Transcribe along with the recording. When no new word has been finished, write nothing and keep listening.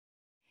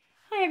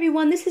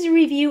everyone, this is a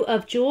review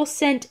of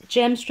JewelScent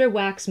Gemstra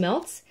wax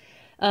melts.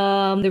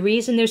 The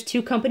reason there's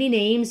two company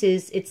names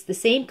is it's the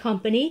same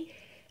company.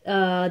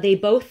 They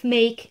both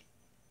make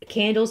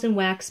candles and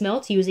wax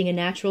melts using a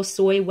natural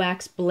soy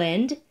wax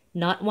blend,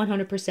 not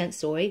 100%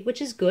 soy,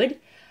 which is good.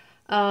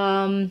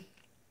 And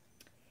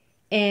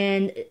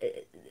the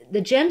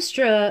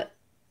Gemstra,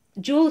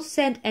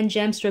 JewelScent and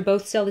Gemstra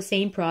both sell the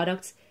same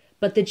products,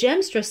 but the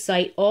Gemstra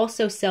site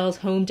also sells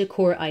home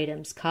decor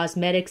items,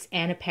 cosmetics,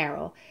 and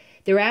apparel.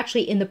 They're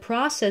actually in the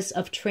process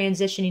of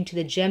transitioning to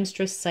the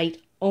Gemstra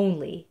site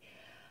only.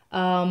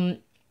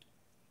 None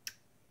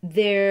of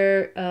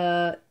their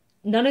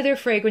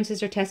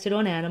fragrances are tested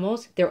on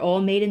animals. They're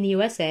all made in the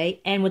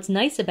USA. And what's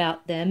nice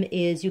about them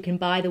is you can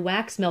buy the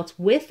wax melts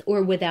with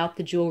or without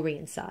the jewelry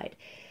inside.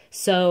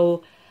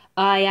 So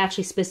I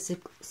actually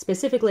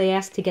specifically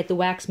asked to get the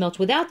wax melts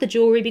without the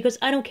jewelry because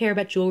I don't care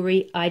about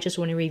jewelry. I just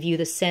want to review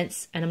the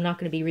scents, and I'm not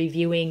going to be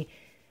reviewing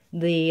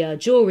the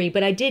jewelry.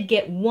 But I did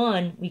get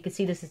one, you can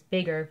see this is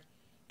bigger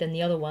than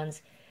the other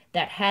ones,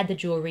 that had the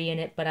jewelry in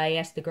it, but I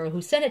asked the girl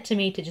who sent it to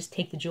me to just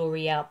take the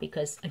jewelry out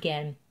because,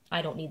 again,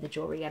 I don't need the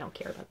jewelry. I don't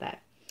care about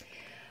that.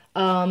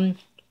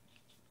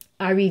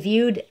 I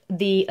reviewed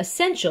the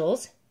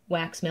Essentials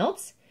wax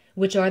melts,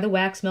 which are the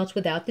wax melts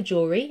without the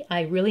jewelry.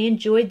 I really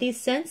enjoyed these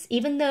scents,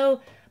 even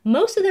though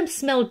most of them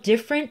smell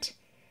different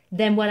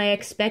than what I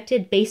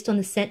expected based on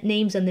the scent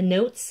names and the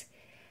notes,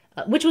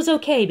 which was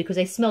okay because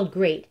they smelled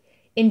great.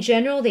 In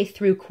general, they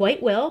threw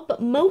quite well,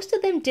 but most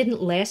of them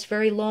didn't last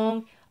very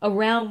long,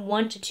 around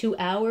 1 to 2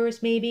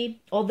 hours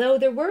maybe, although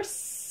there were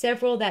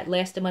several that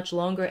lasted much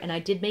longer, and I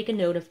did make a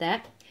note of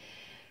that.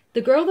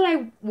 The girl that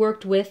I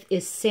worked with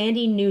is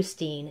Sandy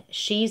Newstein.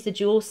 She's the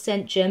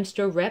JewelScent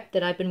Gemstra rep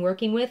that I've been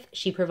working with.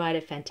 She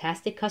provided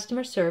fantastic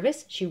customer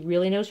service. She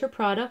really knows her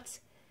products.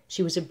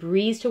 She was a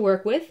breeze to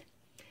work with.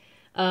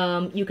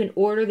 You can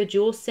order the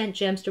JewelScent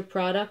Gemstra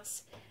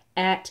products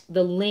at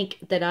the link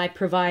that I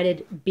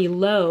provided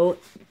below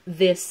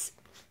this,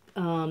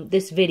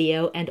 this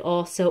video, and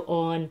also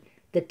on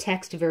the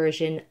text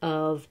version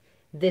of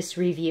this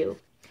review.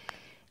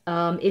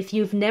 If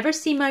you've never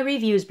seen my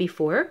reviews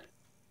before,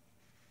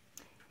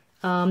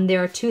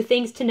 there are two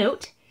things to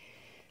note.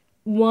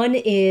 One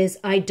is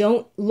I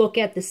don't look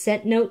at the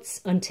scent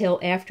notes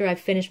until after I've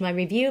finished my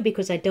review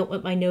because I don't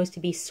want my nose to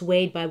be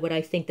swayed by what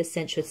I think the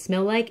scent should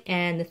smell like.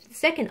 And the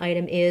second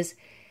item is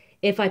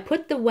if I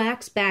put the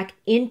wax back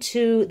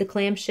into the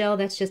clamshell,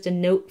 that's just a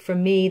note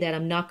from me that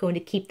I'm not going to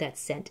keep that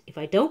scent. If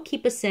I don't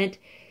keep a scent,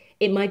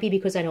 it might be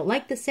because I don't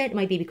like the scent. It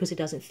might be because it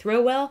doesn't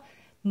throw well.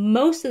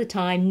 Most of the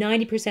time,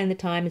 90% of the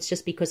time, it's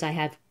just because I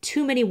have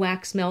too many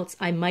wax melts.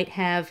 I might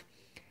have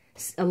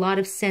a lot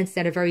of scents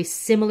that are very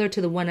similar to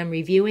the one I'm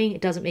reviewing.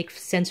 It doesn't make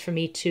sense for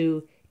me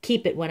to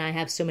keep it when I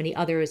have so many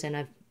others and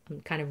I'm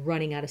kind of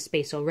running out of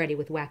space already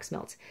with wax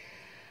melts.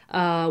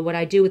 What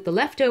I do with the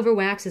leftover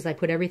wax is I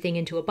put everything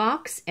into a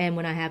box, and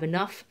when I have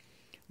enough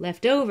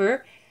left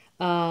over,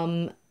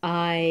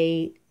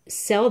 I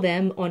sell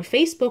them on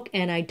Facebook,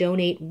 and I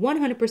donate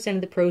 100%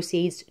 of the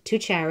proceeds to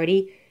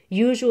charity,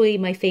 usually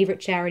my favorite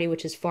charity,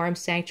 which is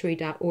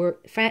farmsanctuary.org.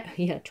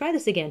 Yeah, try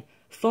this again.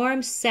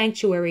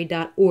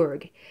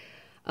 farmsanctuary.org.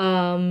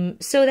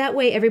 So that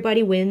way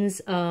everybody wins.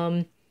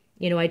 You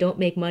know, I don't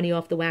make money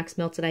off the wax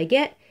melts that I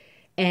get,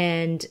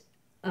 and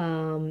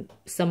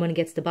someone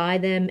gets to buy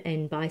them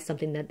and buy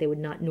something that they would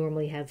not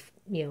normally have,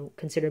 you know,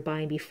 considered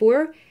buying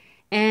before,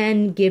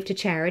 and give to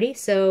charity.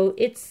 So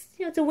it's,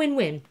 you know, it's a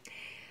win-win.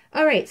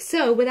 All right,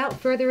 so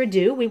without further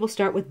ado, we will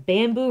start with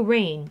Bamboo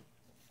Rain.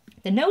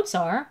 The notes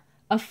are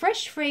a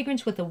fresh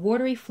fragrance with a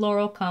watery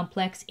floral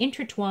complex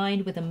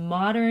intertwined with a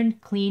modern,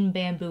 clean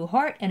bamboo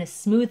heart and a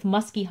smooth,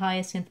 musky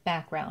hyacinth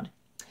background.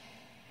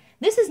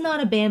 This is not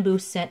a bamboo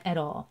scent at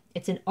all.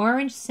 It's an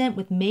orange scent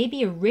with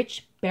maybe a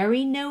rich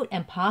berry note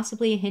and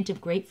possibly a hint of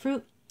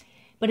grapefruit,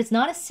 but it's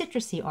not a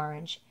citrusy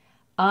orange.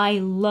 I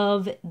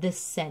love this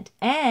scent,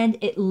 and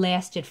it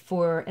lasted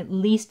for at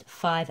least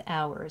 5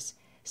 hours.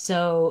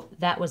 So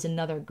that was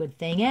another good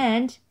thing,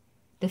 and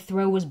the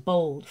throw was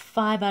bold,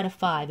 5 out of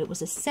 5. It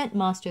was a scent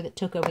monster that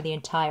took over the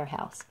entire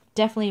house.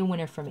 Definitely a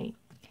winner for me.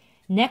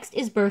 Next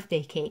is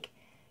Birthday Cake.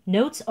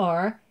 Notes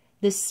are,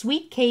 the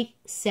sweet cake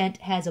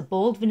scent has a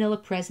bold vanilla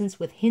presence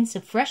with hints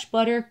of fresh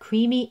butter,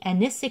 creamy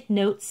anistic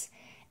notes,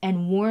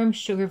 and warm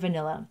sugar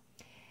vanilla.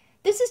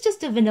 This is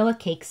just a vanilla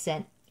cake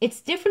scent. It's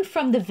different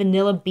from the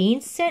vanilla bean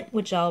scent,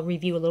 which I'll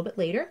review a little bit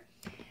later.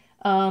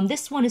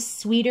 This one is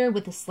sweeter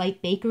with a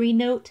slight bakery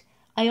note.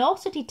 I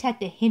also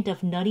detect a hint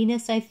of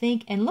nuttiness, I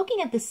think, and looking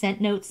at the scent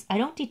notes, I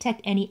don't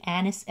detect any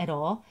anise at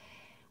all,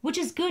 which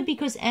is good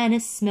because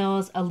anise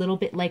smells a little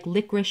bit like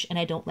licorice, and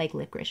I don't like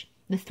licorice.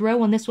 The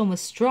throw on this one was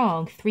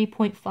strong,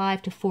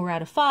 3.5 to 4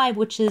 out of 5,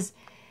 which was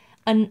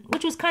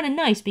kind of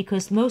nice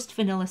because most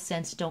vanilla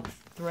scents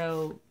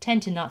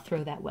tend to not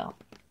throw that well.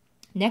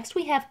 Next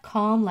we have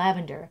Calm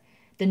Lavender.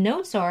 The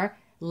notes are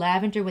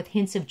lavender with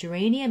hints of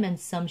geranium and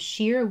some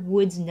sheer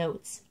woods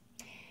notes.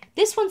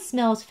 This one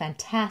smells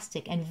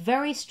fantastic and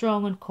very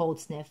strong on cold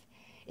sniff.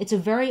 It's a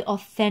very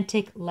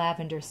authentic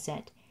lavender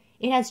scent.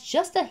 It has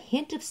just a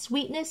hint of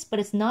sweetness, but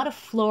it's not a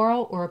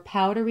floral or a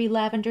powdery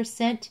lavender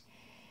scent.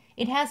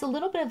 It has a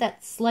little bit of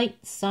that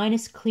slight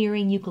sinus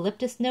clearing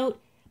eucalyptus note,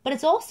 but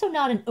it's also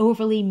not an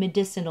overly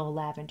medicinal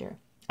lavender.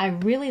 I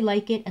really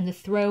like it, and the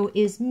throw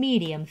is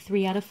medium,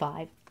 3 out of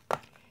 5.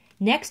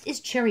 Next is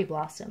cherry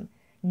blossom.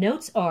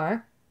 Notes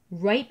are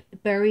ripe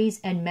berries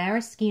and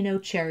maraschino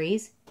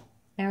cherries.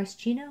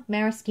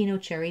 Maraschino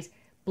cherries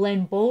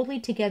blend boldly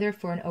together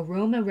for an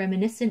aroma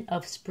reminiscent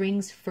of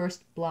spring's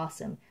first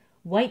blossom.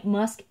 White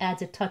musk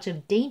adds a touch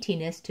of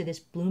daintiness to this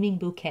blooming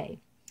bouquet.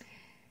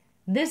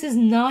 This is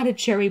not a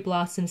cherry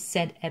blossom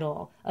scent at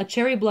all. A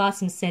cherry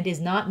blossom scent is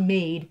not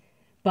made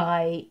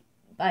by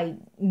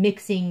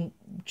mixing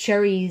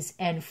cherries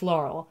and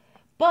floral.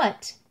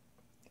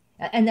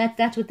 And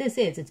that's what this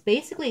is. It's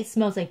basically, it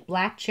smells like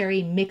black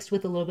cherry mixed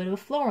with a little bit of a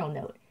floral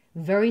note.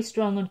 Very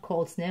strong on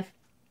cold sniff.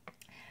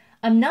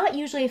 I'm not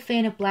usually a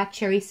fan of black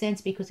cherry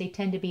scents because they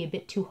tend to be a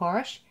bit too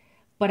harsh,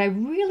 but I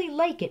really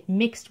like it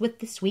mixed with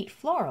the sweet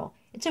floral.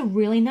 It's a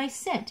really nice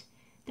scent.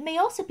 There may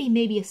also be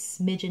maybe a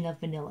smidgen of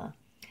vanilla.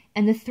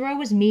 And the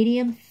throw is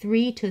medium,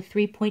 3 to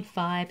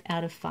 3.5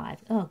 out of 5.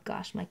 Oh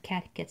gosh, my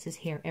cat gets his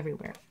hair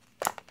everywhere.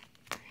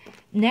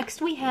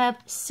 Next we have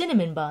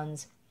cinnamon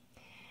buns.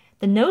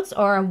 The notes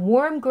are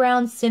warm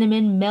ground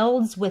cinnamon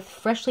melds with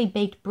freshly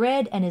baked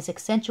bread and is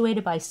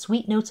accentuated by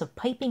sweet notes of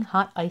piping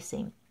hot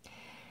icing.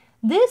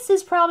 This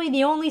is probably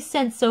the only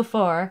scent so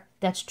far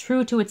that's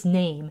true to its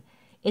name.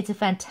 It's a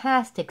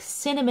fantastic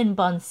cinnamon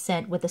bun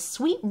scent with a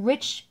sweet,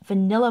 rich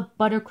vanilla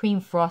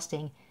buttercream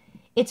frosting.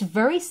 It's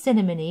very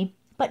cinnamony,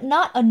 but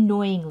not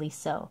annoyingly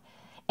so.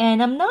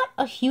 And I'm not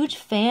a huge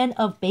fan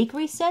of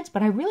bakery scents,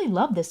 but I really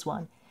love this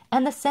one.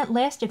 And the scent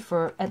lasted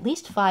for at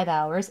least 5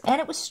 hours, and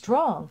it was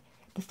strong.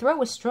 The throw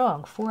was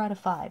strong, 4 out of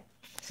 5.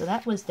 So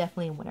that was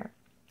definitely a winner.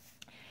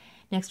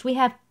 Next we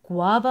have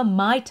Guava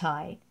Mai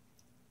Tai.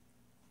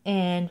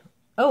 And,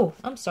 oh,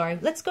 I'm sorry.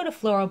 Let's go to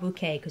Floral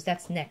Bouquet because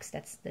that's next.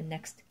 That's the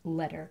next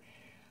letter.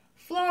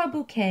 Floral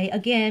Bouquet,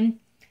 again,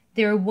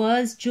 there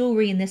was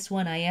jewelry in this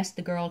one. I asked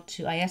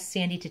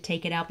Sandy to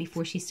take it out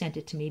before she sent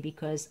it to me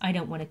because I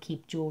don't want to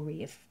keep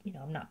jewelry if,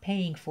 I'm not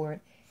paying for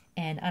it.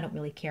 And I don't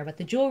really care about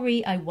the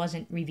jewelry. I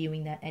wasn't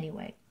reviewing that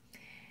anyway.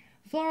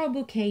 Floral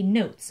Bouquet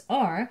notes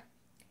are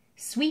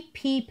sweet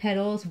pea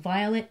petals,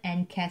 violet,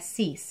 and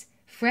cassis.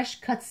 Fresh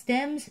cut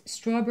stems,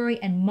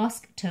 strawberry, and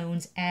musk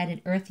tones add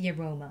an earthy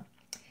aroma.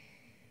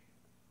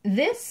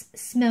 This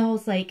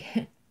smells like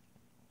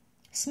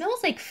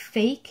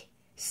fake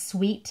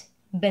sweet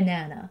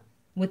banana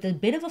with a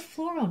bit of a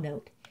floral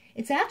note.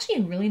 It's actually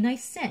a really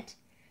nice scent.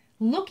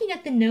 Looking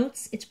at the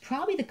notes, it's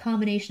probably the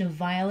combination of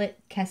violet,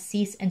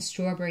 cassis, and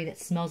strawberry that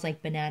smells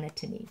like banana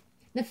to me.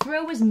 The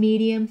throw is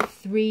medium,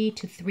 3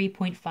 to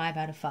 3.5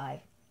 out of 5.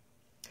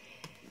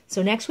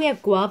 So next we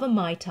have Guava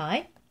Mai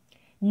Tai.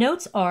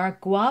 Notes are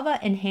guava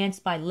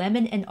enhanced by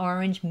lemon and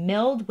orange,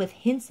 meld with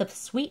hints of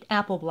sweet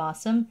apple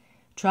blossom,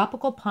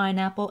 tropical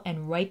pineapple,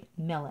 and ripe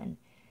melon.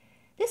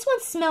 This one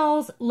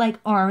smells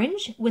like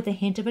orange with a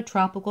hint of a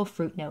tropical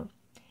fruit note.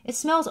 It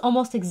smells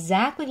almost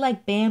exactly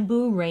like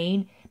bamboo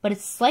rain, but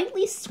it's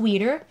slightly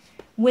sweeter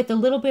with a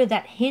little bit of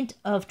that hint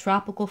of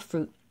tropical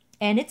fruit.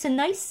 And it's a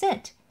nice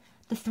scent.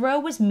 The throw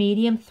was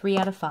medium, 3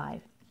 out of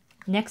 5.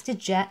 Next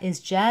is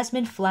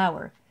jasmine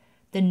flower.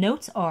 The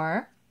notes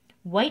are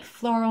white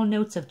floral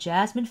notes of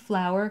jasmine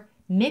flower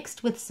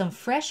mixed with some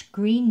fresh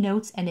green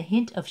notes and a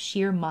hint of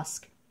sheer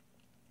musk.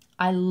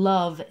 I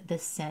love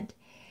this scent.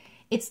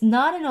 It's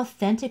not an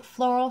authentic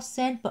floral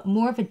scent, but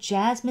more of a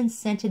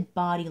jasmine-scented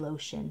body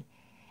lotion.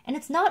 And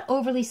it's not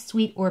overly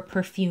sweet or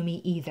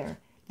perfumey either.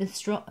 The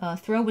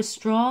throw was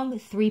strong,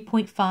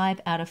 3.5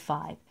 out of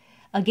 5.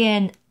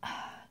 Again,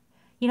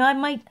 I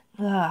might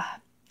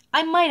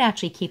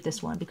actually keep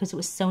this one because it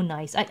was so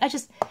nice. I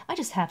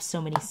just have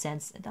so many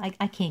scents.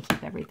 I can't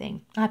keep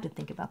everything. I have to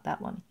think about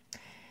that one.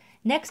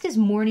 Next is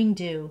Morning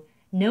Dew.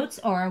 Notes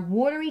are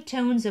watery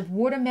tones of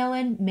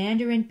watermelon,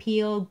 mandarin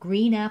peel,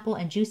 green apple,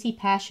 and juicy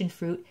passion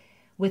fruit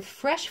with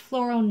fresh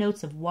floral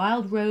notes of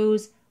wild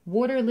rose,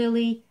 water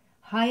lily,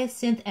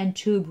 hyacinth, and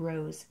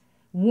tuberose.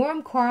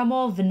 Warm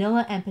caramel,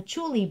 vanilla, and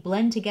patchouli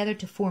blend together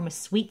to form a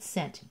sweet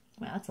scent.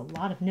 Wow, that's a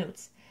lot of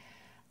notes.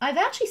 I've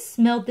actually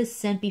smelled this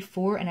scent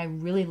before and I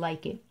really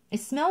like it.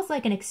 It smells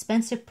like an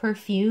expensive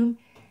perfume,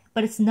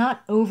 but it's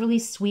not overly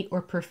sweet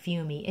or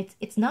perfumey.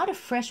 It's not a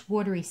fresh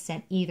watery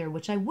scent either,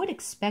 which I would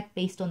expect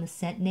based on the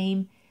scent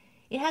name.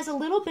 It has a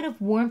little bit of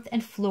warmth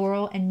and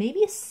floral and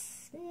maybe a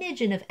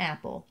smidgen of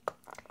apple.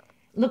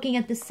 Looking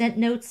at the scent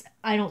notes,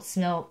 I don't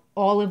smell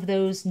all of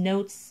those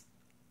notes,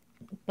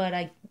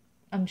 but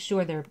I'm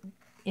sure they're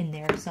in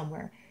there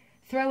somewhere.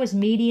 Throw is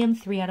medium,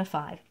 3 out of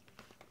 5.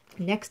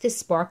 Next is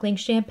sparkling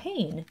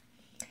champagne.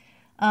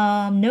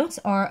 Notes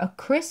are a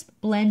crisp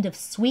blend of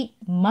sweet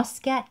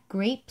muscat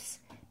grapes,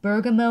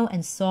 bergamot,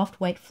 and soft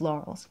white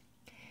florals.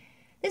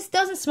 This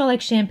doesn't smell like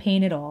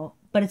champagne at all,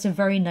 but it's a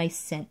very nice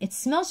scent. It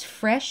smells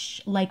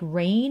fresh like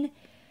rain,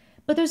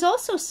 but there's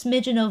also a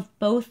smidgen of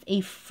both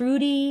a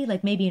fruity,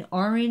 like maybe an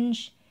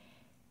orange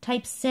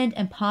type scent,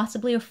 and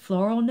possibly a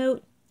floral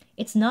note.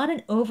 It's not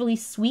an overly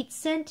sweet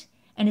scent,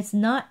 and it's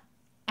not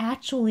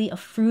actually a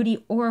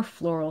fruity or a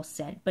floral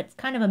scent, but it's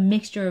kind of a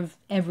mixture of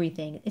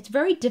everything. It's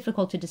very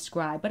difficult to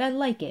describe, but I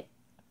like it.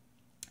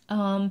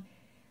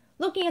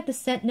 Looking at the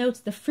scent notes,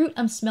 the fruit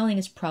I'm smelling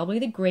is probably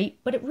the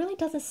grape, but it really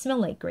doesn't smell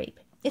like grape.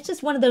 It's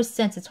just one of those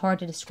scents it's hard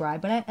to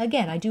describe, but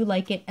again, I do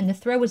like it, and the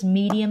throw is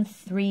medium,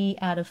 3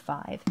 out of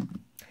 5.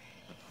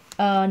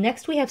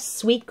 Next we have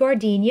Sweet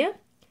Gardenia.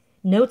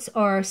 Notes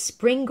are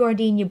spring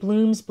gardenia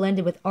blooms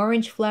blended with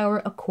orange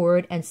flower,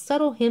 accord, and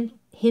subtle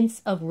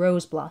hints of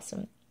rose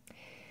blossom.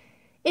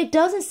 It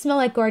doesn't smell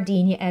like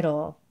gardenia at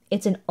all.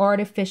 It's an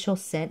artificial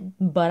scent,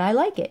 but I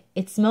like it.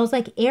 It smells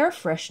like air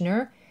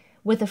freshener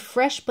with a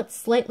fresh but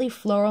slightly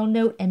floral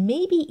note and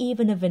maybe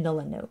even a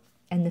vanilla note.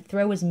 And the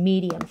throw is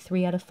medium,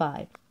 3 out of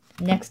 5.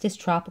 Next is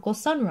Tropical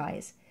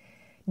Sunrise.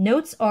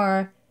 Notes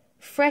are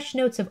fresh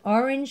notes of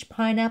orange,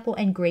 pineapple,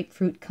 and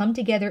grapefruit come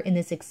together in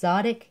this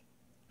exotic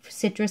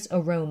citrus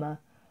aroma.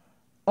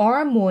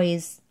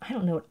 Armoise, I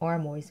don't know what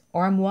armoise,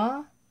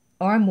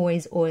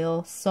 armoise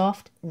oil,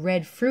 soft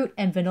red fruit,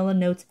 and vanilla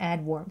notes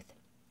add warmth.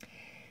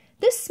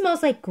 This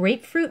smells like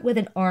grapefruit with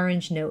an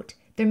orange note.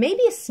 There may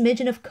be a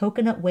smidgen of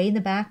coconut whey in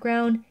the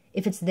background,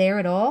 if it's there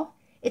at all.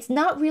 It's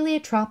not really a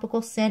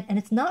tropical scent, and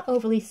it's not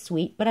overly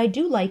sweet, but I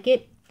do like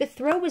it. The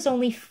throw is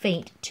only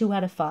faint, 2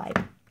 out of 5.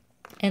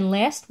 And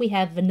last, we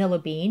have Vanilla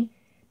Bean.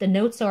 The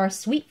notes are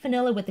sweet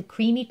vanilla with the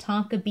creamy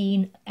tonka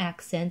bean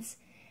accents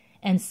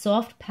and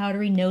soft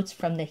powdery notes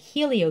from the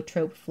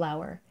heliotrope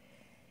flower.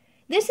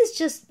 This is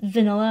just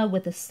vanilla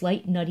with a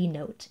slight nutty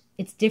note.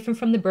 It's different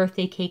from the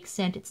birthday cake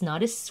scent. It's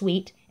not as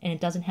sweet, and it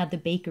doesn't have the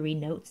bakery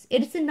notes.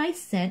 It is a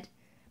nice scent,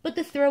 but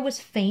the throw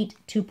was faint,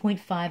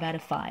 2.5 out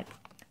of 5.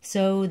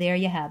 So there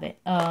you have it.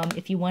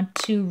 If you want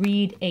to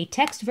read a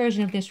text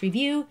version of this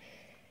review,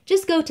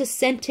 just go to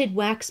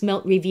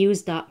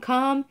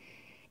scentedwaxmeltreviews.com,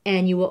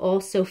 and you will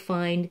also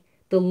find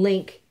the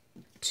link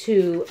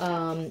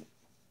to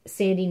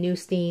Sandy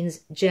Newstein's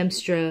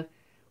Gemstra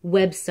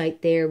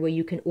website there where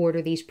you can order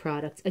these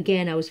products.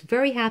 Again, I was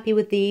very happy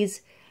with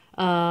these.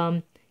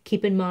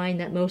 Keep in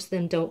mind that most of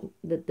them don't,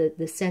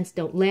 the scents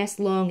don't last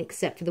long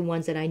except for the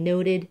ones that I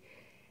noted.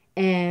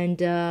 And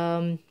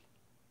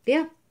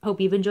yeah, hope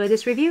you've enjoyed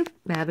this review.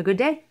 Have a good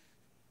day.